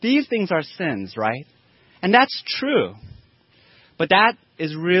these things are sins, right? And that's true. But that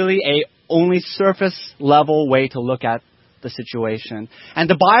is really a only surface level way to look at the situation. And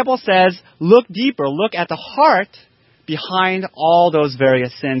the Bible says, look deeper, look at the heart behind all those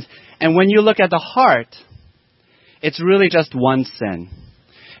various sins. And when you look at the heart, it's really just one sin.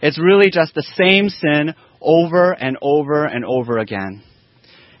 It's really just the same sin over and over and over again.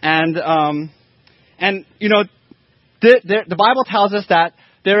 And you know, the Bible tells us that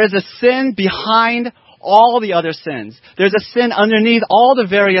there is a sin behind all the other sins. There's a sin underneath all the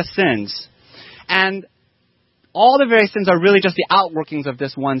various sins. And all the various sins are really just the outworkings of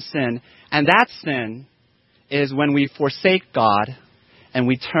this one sin. And that sin is when we forsake God and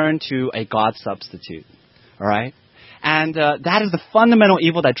we turn to a God substitute. All right? And that is the fundamental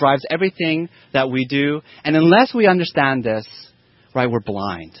evil that drives everything that we do. And unless we understand this, right, we're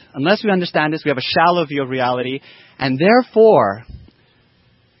blind. Unless we understand this, we have a shallow view of reality. And therefore,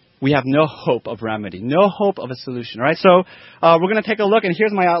 we have no hope of remedy, no hope of a solution. All right? So we're going to take a look, and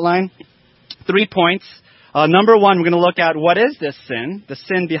here's my outline. 3 points. Number 1, we're going to look at what is this sin, the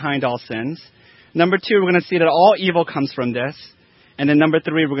sin behind all sins. Number 2, we're going to see that all evil comes from this. And then number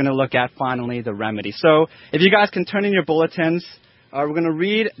 3, we're going to look at, finally, the remedy. So if you guys can turn in your bulletins, we're going to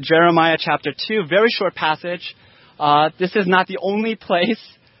read Jeremiah chapter 2, very short passage. This is not the only place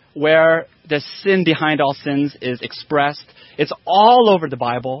where the sin behind all sins is expressed. It's all over the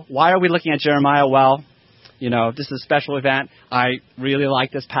Bible. Why are we looking at Jeremiah? Well, you know, this is a special event. I really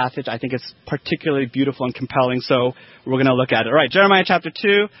like this passage. I think it's particularly beautiful and compelling, so we're going to look at it. All right, Jeremiah chapter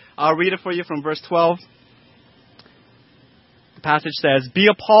 2. I'll read it for you from verse 12. The passage says, "Be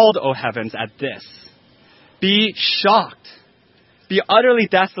appalled, O heavens, at this. Be shocked. Be utterly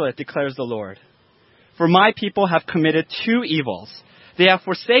desolate, declares the Lord. For my people have committed 2 evils. They have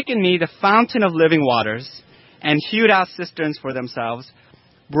forsaken me, the fountain of living waters, and hewed out cisterns for themselves,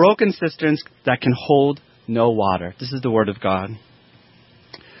 broken cisterns that can hold no water." This is the word of God.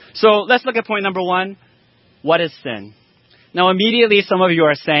 So let's look at point number 1. What is sin? Now, immediately some of you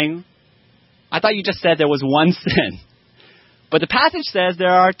are saying, I thought you just said there was one sin. But the passage says there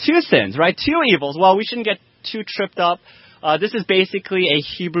are 2 sins, right? 2 evils. Well, we shouldn't get too tripped up. This is basically a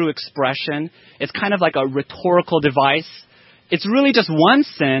Hebrew expression. It's kind of like a rhetorical device. It's really just one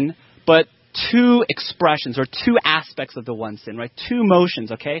sin, but 2 expressions or 2 aspects of the one sin, right? 2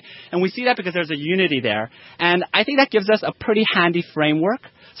 motions, okay? And we see that because there's a unity there. And I think that gives us a pretty handy framework.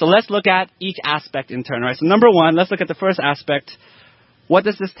 So let's look at each aspect in turn, right? So number 1, let's look at the first aspect. What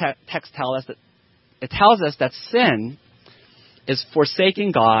does this text tell us? It tells us that sin is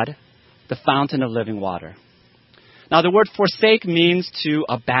forsaking God, the fountain of living water. Now, the word forsake means to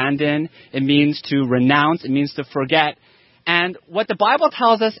abandon. It means to renounce. It means to forget. And what the Bible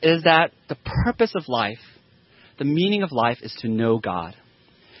tells us is that the purpose of life, the meaning of life, is to know God,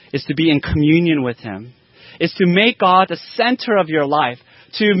 is to be in communion with Him, is to make God the center of your life,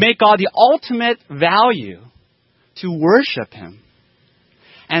 to make God the ultimate value, to worship Him.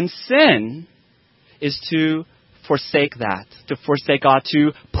 And sin is to forsake that, to forsake God,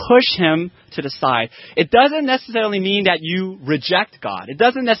 to push Him to the side. It doesn't necessarily mean that you reject God. It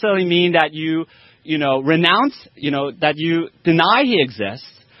doesn't necessarily mean that you renounce, that you deny He exists.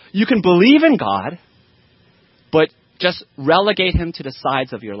 You can believe in God, but just relegate Him to the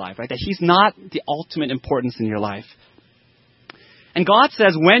sides of your life, right? That He's not the ultimate importance in your life. And God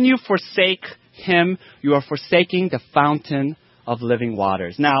says when you forsake Him, you are forsaking the fountain of living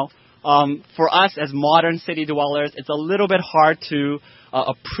waters. Now, for us as modern city dwellers, it's a little bit hard to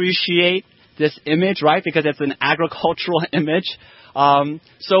appreciate this image, right? Because it's an agricultural image.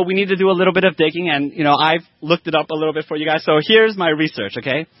 So we need to do a little bit of digging, and, I've looked it up a little bit for you guys. So here's my research,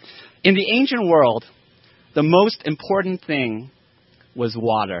 okay? In the ancient world, the most important thing was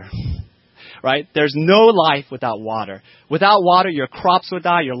water, right? There's no life without water. Without water, your crops would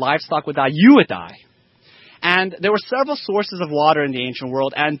die, your livestock would die, you would die. And there were several sources of water in the ancient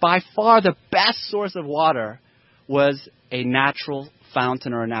world, and by far the best source of water was a natural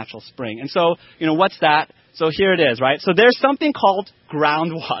fountain or a natural spring. And so, what's that? So here it is, right? So there's something called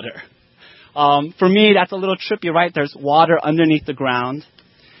groundwater. For me, that's a little trippy, right? There's water underneath the ground.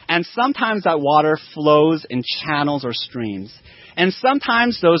 And sometimes that water flows in channels or streams. And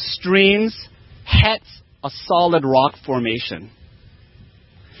sometimes those streams hit a solid rock formation.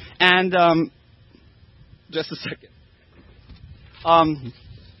 And just a second.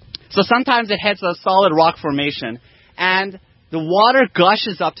 So sometimes it hits a solid rock formation, and the water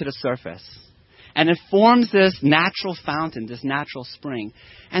gushes up to the surface. And it forms this natural fountain, this natural spring.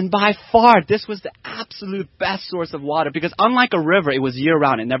 And by far, this was the absolute best source of water, because unlike a river, it was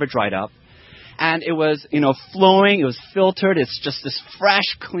year-round. It never dried up. and it was, flowing. It was filtered. It's just this fresh,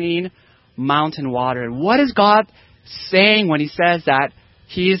 clean mountain water. And what is God saying when he says that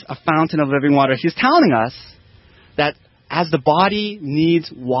he's a fountain of living water? He's telling us that as the body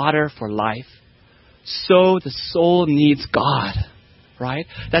needs water for life, so the soul needs God, right?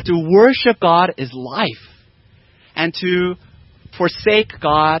 That to worship God is life. And to forsake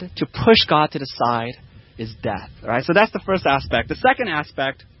God, to push God to the side, is death, right? So that's the first aspect. The second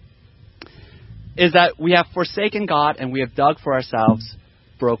aspect is that we have forsaken God and we have dug for ourselves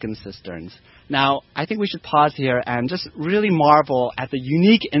broken cisterns. Now, I think we should pause here and just really marvel at the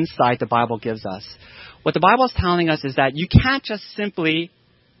unique insight the Bible gives us. What the Bible is telling us is that you can't just simply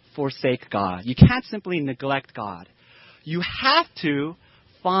forsake God. You can't simply neglect God. You have to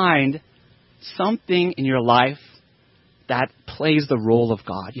find something in your life that plays the role of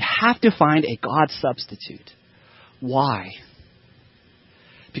God. You have to find a God substitute. Why?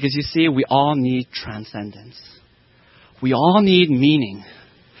 Because you see, we all need transcendence. We all need meaning.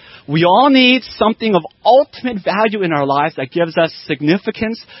 We all need something of ultimate value in our lives that gives us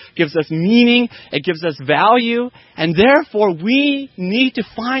significance, gives us meaning, it gives us value, and therefore we need to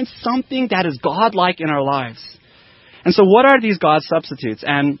find something that is God-like in our lives. And so what are these God substitutes?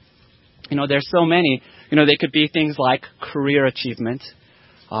 And, there's so many. They could be things like career achievement,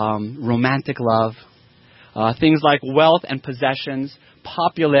 romantic love, things like wealth and possessions,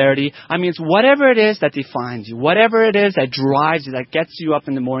 popularity. It's whatever it is that defines you, whatever it is that drives you, that gets you up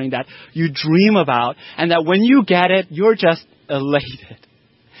in the morning, that you dream about, and that when you get it, you're just elated.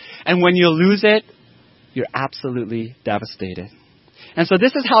 And when you lose it, you're absolutely devastated. And so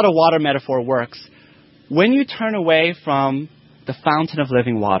this is how the water metaphor works. When you turn away from the fountain of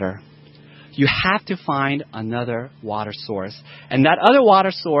living water, you have to find another water source. And that other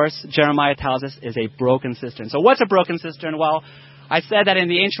water source, Jeremiah tells us, is a broken cistern. So what's a broken cistern? Well, I said that in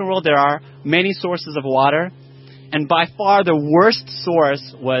the ancient world there are many sources of water. And by far the worst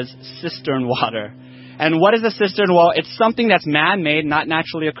source was cistern water. And what is a cistern? Well, it's something that's man-made, not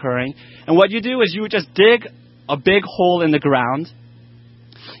naturally occurring. And what you do is you would just dig a big hole in the ground.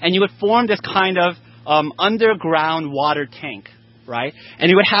 And you would form this kind of underground water tank. Right? And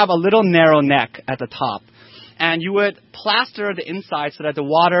you would have a little narrow neck at the top. And you would plaster the inside so that the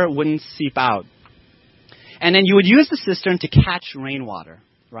water wouldn't seep out. And then you would use the cistern to catch rainwater,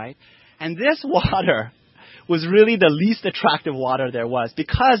 right? And this water was really the least attractive water there was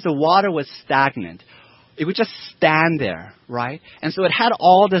because the water was stagnant. It would just stand there, right? And so it had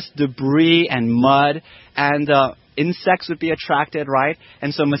all this debris and mud, and insects would be attracted, right?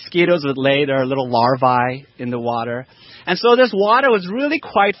 And so mosquitoes would lay their little larvae in the water. And so this water was really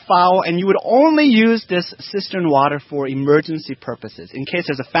quite foul, and you would only use this cistern water for emergency purposes, in case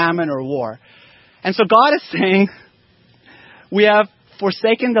there's a famine or war. And so God is saying, we have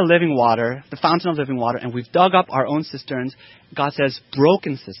forsaken the living water, the fountain of living water, and we've dug up our own cisterns. God says,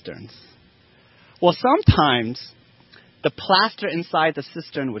 broken cisterns. Well, sometimes the plaster inside the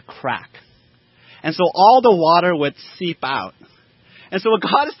cistern would crack. And so all the water would seep out. And so what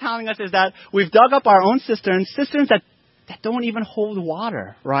God is telling us is that we've dug up our own cisterns that don't even hold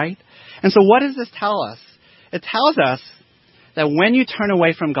water, right? And so what does this tell us? It tells us that when you turn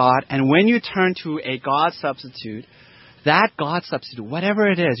away from God and when you turn to a God substitute, that God substitute, whatever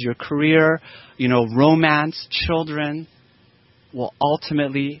it is, your career, romance, children, will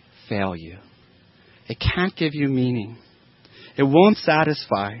ultimately fail you. It can't give you meaning. It won't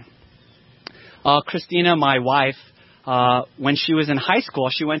satisfy. Christina, my wife, when she was in high school,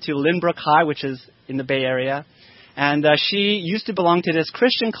 she went to Lynbrook High, which is in the Bay Area. And she used to belong to this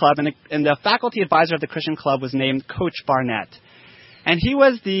Christian club, and the faculty advisor of the Christian club was named Coach Barnett. And he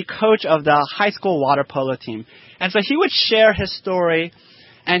was the coach of the high school water polo team. And so he would share his story,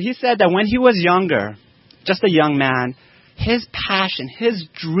 and he said that when he was younger, just a young man, his passion, his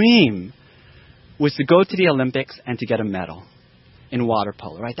dream was to go to the Olympics and to get a medal in water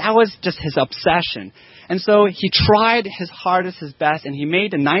polo, right? That was just his obsession. And so he tried his hardest, his best, and he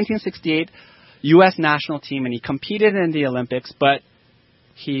made the 1968 U.S. national team, and he competed in the Olympics, but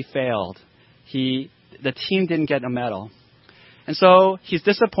he failed. The team didn't get a medal. And so he's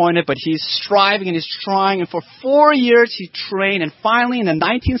disappointed, but he's striving and he's trying, and for 4 years he trained, and finally in the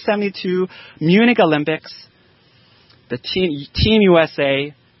 1972 Munich Olympics, the Team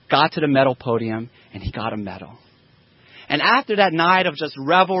USA got to the medal podium, and he got a medal. And after that night of just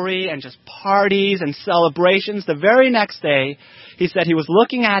revelry and just parties and celebrations, the very next day, he said he was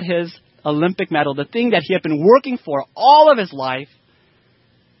looking at his Olympic medal, the thing that he had been working for all of his life,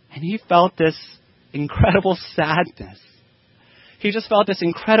 and he felt this incredible sadness. He just felt this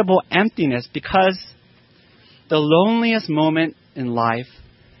incredible emptiness because the loneliest moment in life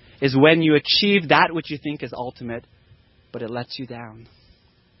is when you achieve that which you think is ultimate, but it lets you down.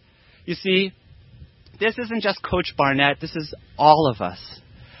 You see, this isn't just Coach Barnett. This is all of us.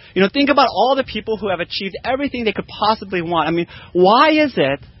 Think about all the people who have achieved everything they could possibly want. I mean, why is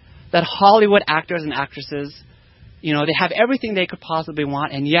it that Hollywood actors and actresses, they have everything they could possibly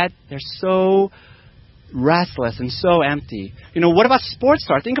want, and yet they're so restless and so empty? What about sports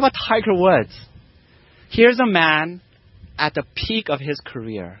stars? Think about Tiger Woods. Here's a man at the peak of his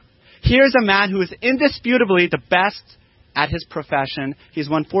career. Here's a man who is indisputably the best at his profession. He's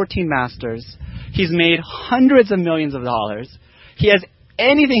won 14 Masters. He's made hundreds of millions of dollars. He has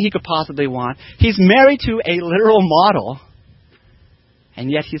anything he could possibly want. He's married to a literal model.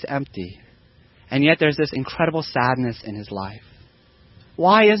 And yet he's empty. And yet there's this incredible sadness in his life.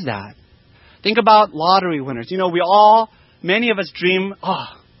 Why is that? Think about lottery winners. Many of us dream,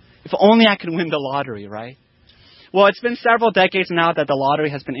 if only I could win the lottery, right? Well, it's been several decades now that the lottery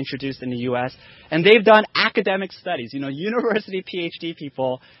has been introduced in the U.S., and they've done academic studies. University PhD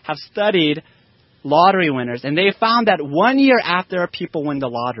people have studied lottery winners, and they found that 1 year after people win the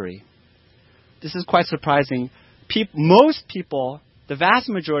lottery, this is quite surprising, most people, the vast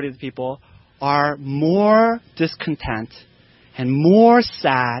majority of the people, are more discontent and more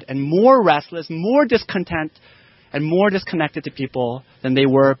sad and more restless, more discontent and more disconnected to people than they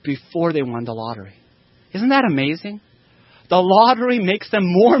were before they won the lottery. Isn't that amazing? The lottery makes them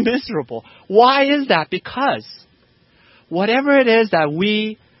more miserable. Why is that? Because whatever it is that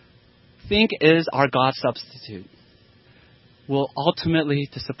we think is our God substitute will ultimately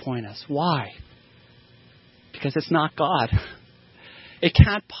disappoint us. Why? Because it's not God. It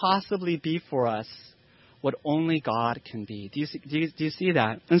can't possibly be for us what only God can be. Do you see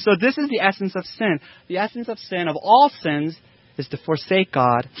that? And so this is the essence of sin. The essence of sin, of all sins, is to forsake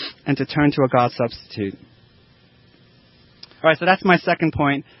God and to turn to a God substitute. All right, so that's my second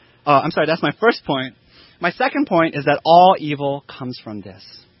point. That's my first point. My second point is that all evil comes from this.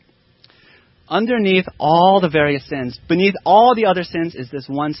 Underneath all the various sins, beneath all the other sins is this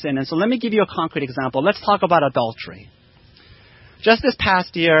one sin. And so let me give you a concrete example. Let's talk about adultery. Just this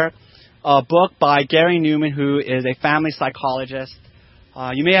past year, a book by Gary Newman, who is a family psychologist.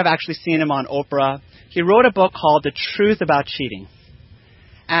 You may have actually seen him on Oprah. He wrote a book called The Truth About Cheating.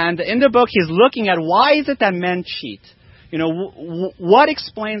 And in the book, he's looking at why is it that men cheat? What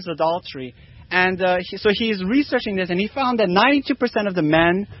explains adultery? And so he's researching this, and he found that 92% of the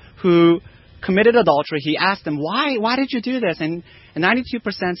men who committed adultery, he asked them, why did you do this? And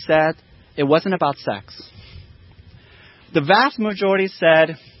 92% said it wasn't about sex. The vast majority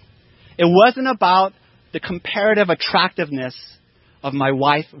said it wasn't about the comparative attractiveness of my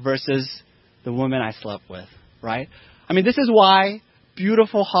wife versus the woman I slept with, right? I mean, this is why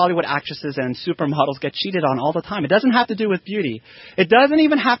beautiful Hollywood actresses and supermodels get cheated on all the time. It doesn't have to do with beauty. It doesn't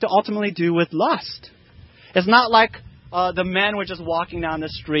even have to ultimately do with lust. It's not like the men were just walking down the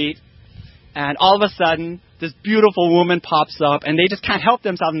street and all of a sudden this beautiful woman pops up and they just can't help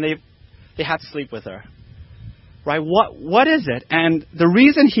themselves and they have to sleep with her. Right? What is it? And the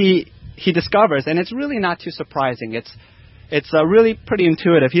reason he discovers, and it's really not too surprising, it's really pretty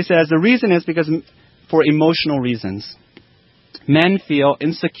intuitive. He says the reason is because for emotional reasons. Men feel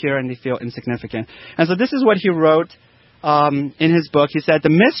insecure and they feel insignificant. And so this is what he wrote in his book. He said, the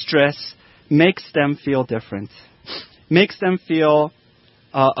mistress makes them feel different, makes them feel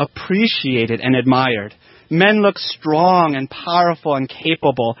appreciated and admired. Men look strong and powerful and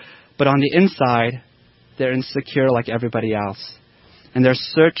capable, but on the inside, they're insecure like everybody else. And they're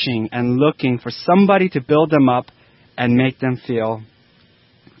searching and looking for somebody to build them up and make them feel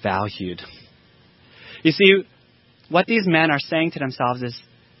valued. You see, what these men are saying to themselves is,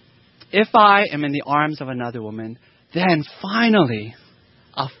 if I am in the arms of another woman, then finally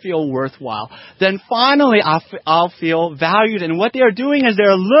I'll feel worthwhile. Then finally I'll feel valued. And what they are doing is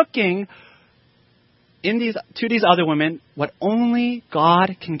they're looking to these other women what only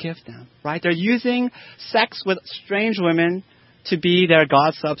God can give them. Right? They're using sex with strange women to be their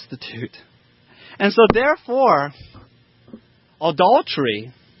God substitute. And so therefore,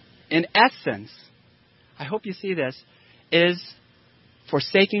 adultery, in essence, I hope you see this, is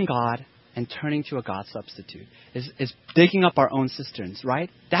forsaking God and turning to a God substitute. Is digging up our own cisterns, right?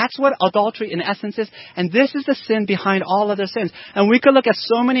 That's what adultery in essence is. And this is the sin behind all other sins. And we could look at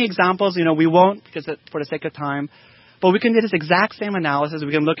so many examples. We won't because for the sake of time. But we can do this exact same analysis.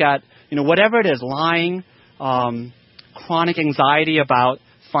 We can look at, whatever it is, lying, chronic anxiety about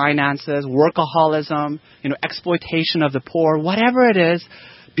finances, workaholism, exploitation of the poor, whatever it is.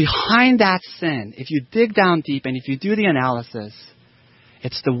 Behind that sin, if you dig down deep and if you do the analysis,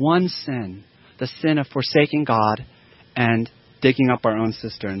 it's the one sin, the sin of forsaking God and digging up our own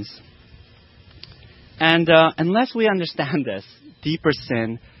cisterns. And unless we understand this deeper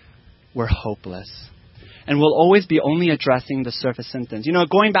sin, we're hopeless. And we'll always be only addressing the surface symptoms.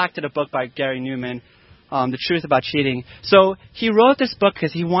 Going back to the book by Gary Newman, The Truth About Cheating. So he wrote this book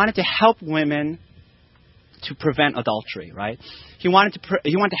because he wanted to help women to prevent adultery, right? He wanted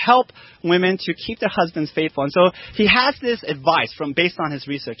to help women to keep their husbands faithful. And so he has this advice based on his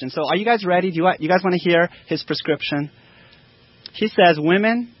research. And so are you guys ready? You guys want to hear his prescription? He says,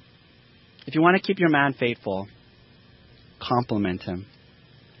 women, if you want to keep your man faithful, compliment him.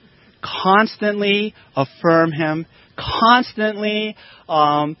 Constantly affirm him. Constantly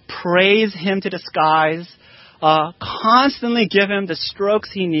praise him to the skies. Constantly give him the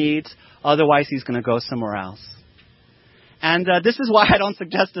strokes he needs. Otherwise, he's going to go somewhere else. And this is why I don't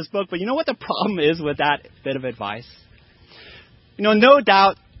suggest this book. But you know what the problem is with that bit of advice? No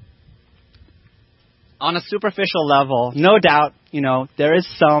doubt, on a superficial level, no doubt, there is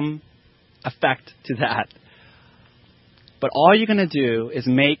some effect to that. But all you're going to do is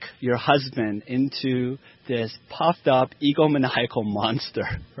make your husband into this puffed up, egomaniacal monster,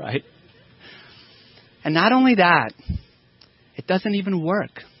 right? And not only that, it doesn't even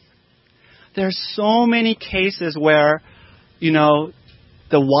work. There's so many cases where, the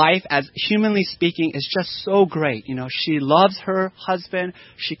wife, as humanly speaking, is just so great. She loves her husband.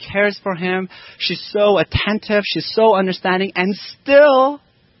 She cares for him. She's so attentive. She's so understanding. And still,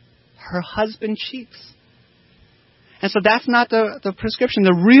 her husband cheats. And so that's not the prescription.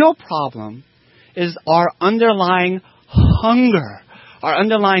 The real problem is our underlying hunger, our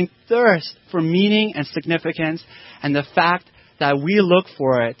underlying thirst for meaning and significance, and the fact that we look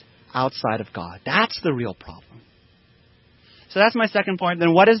for it outside of God. That's the real problem. So that's my second point.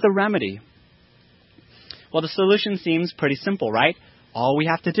 Then what is the remedy? Well, the solution seems pretty simple, right? All we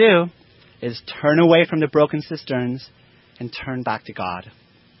have to do is turn away from the broken cisterns and turn back to God.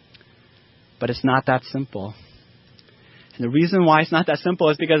 But it's not that simple. And the reason why it's not that simple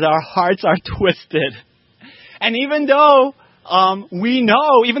is because our hearts are twisted. And even though we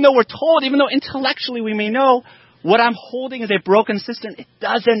know, even though we're told, even though intellectually we may know, what I'm holding is a broken cistern, it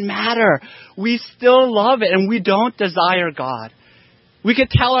doesn't matter. We still love it and we don't desire God. We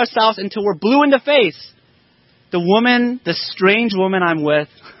could tell ourselves until we're blue in the face, the strange woman I'm with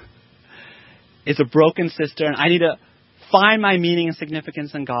is a broken cistern. I need to find my meaning and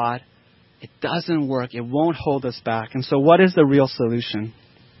significance in God. It doesn't work. It won't hold us back. And so what is the real solution?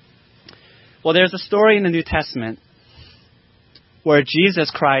 Well, there's a story in the New Testament where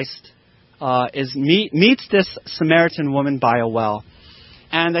Jesus Christ meets this Samaritan woman by a well.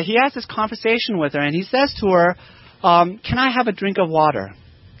 And he has this conversation with her, and he says to her, can I have a drink of water?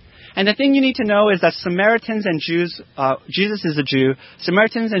 And the thing you need to know is that Samaritans and Jews, Jesus is a Jew,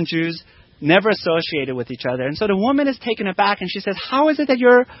 Samaritans and Jews never associated with each other. And so the woman is taken aback, and she says, how is it that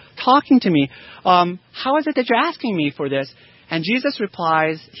you're talking to me? How is it that you're asking me for this? And Jesus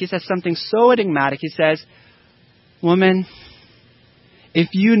replies, he says something so enigmatic. He says, woman, if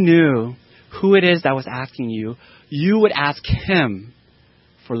you knew who it is that was asking you, you would ask him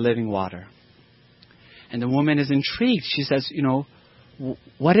for living water. And the woman is intrigued. She says,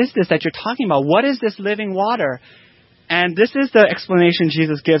 what is this that you're talking about? What is this living water? And this is the explanation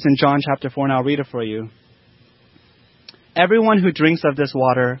Jesus gives in John chapter 4, and I'll read it for you. Everyone who drinks of this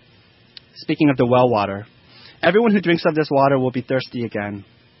water, speaking of the well water, everyone who drinks of this water will be thirsty again.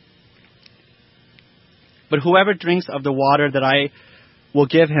 But whoever drinks of the water that I will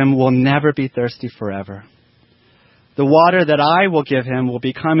give him will never be thirsty forever. The water that I will give him will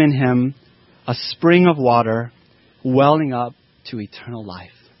become in him a spring of water welling up to eternal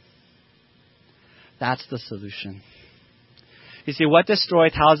life. That's the solution. You see, what this story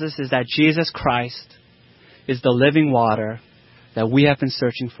tells us is that Jesus Christ is the living water that we have been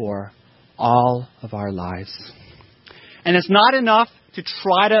searching for all of our lives. And it's not enough to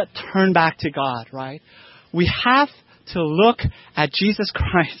try to turn back to God, right? We have to look at Jesus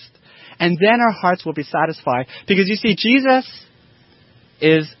Christ, and then our hearts will be satisfied. Because you see, Jesus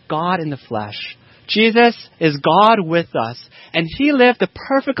is God in the flesh. Jesus is God with us. And he lived the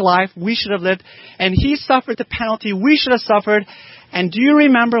perfect life we should have lived. And he suffered the penalty we should have suffered. And do you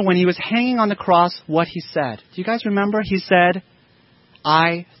remember when he was hanging on the cross what he said? Do you guys remember? He said,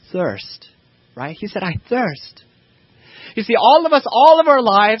 I thirst. Right? He said, I thirst. You see, all of us, all of our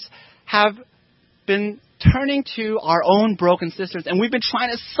lives have been turning to our own broken cisterns. And we've been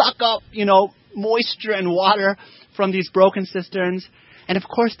trying to suck up, moisture and water from these broken cisterns. And of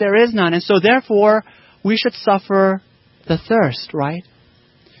course, there is none. And so therefore, we should suffer the thirst, right?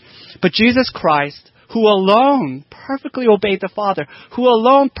 But Jesus Christ, who alone perfectly obeyed the Father, who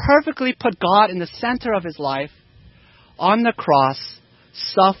alone perfectly put God in the center of his life, on the cross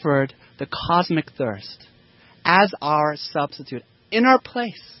suffered the cosmic thirst as our substitute in our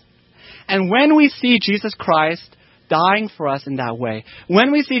place. And when we see Jesus Christ dying for us in that way,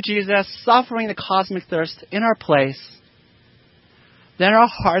 when we see Jesus suffering the cosmic thirst in our place, then our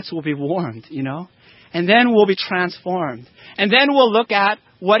hearts will be warmed, and then we'll be transformed. And then we'll look at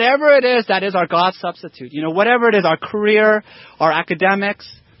whatever it is that is our God substitute, whatever it is, our career, our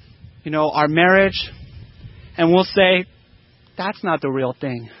academics, our marriage, and we'll say, that's not the real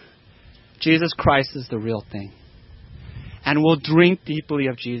thing. Jesus Christ is the real thing. And we'll drink deeply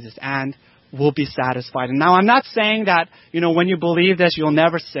of Jesus and we'll be satisfied. And now I'm not saying that, when you believe this, you'll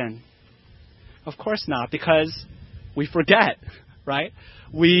never sin. Of course not, because we forget, right?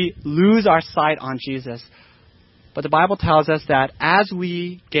 We lose our sight on Jesus. But the Bible tells us that as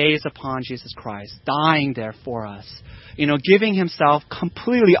we gaze upon Jesus Christ, dying there for us, giving himself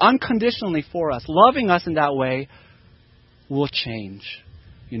completely, unconditionally for us, loving us in that way, we'll change.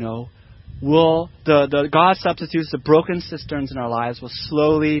 The God substitutes, the broken cisterns in our lives will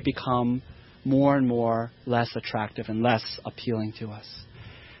slowly become more and more less attractive and less appealing to us.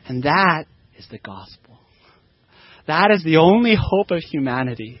 And that is the gospel. That is the only hope of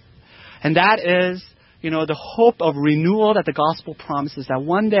humanity. And that is, the hope of renewal that the gospel promises, that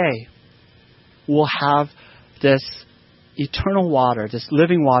one day we'll have this eternal water, this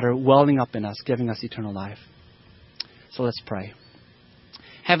living water welling up in us, giving us eternal life. So let's pray.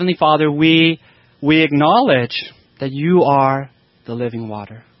 Heavenly Father, we acknowledge that you are the living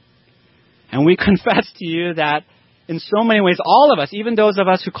water. And we confess to you that in so many ways, all of us, even those of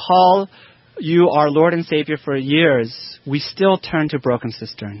us who call you our Lord and Savior for years, we still turn to broken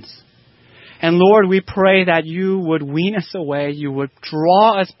cisterns. And Lord, we pray that you would wean us away, you would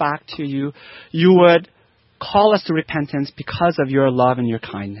draw us back to you, you would call us to repentance because of your love and your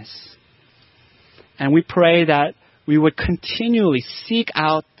kindness. And we pray that we would continually seek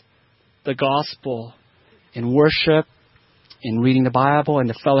out the gospel in worship, in reading the Bible, in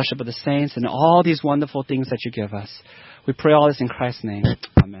the fellowship of the saints, and all these wonderful things that you give us. We pray all this in Christ's name.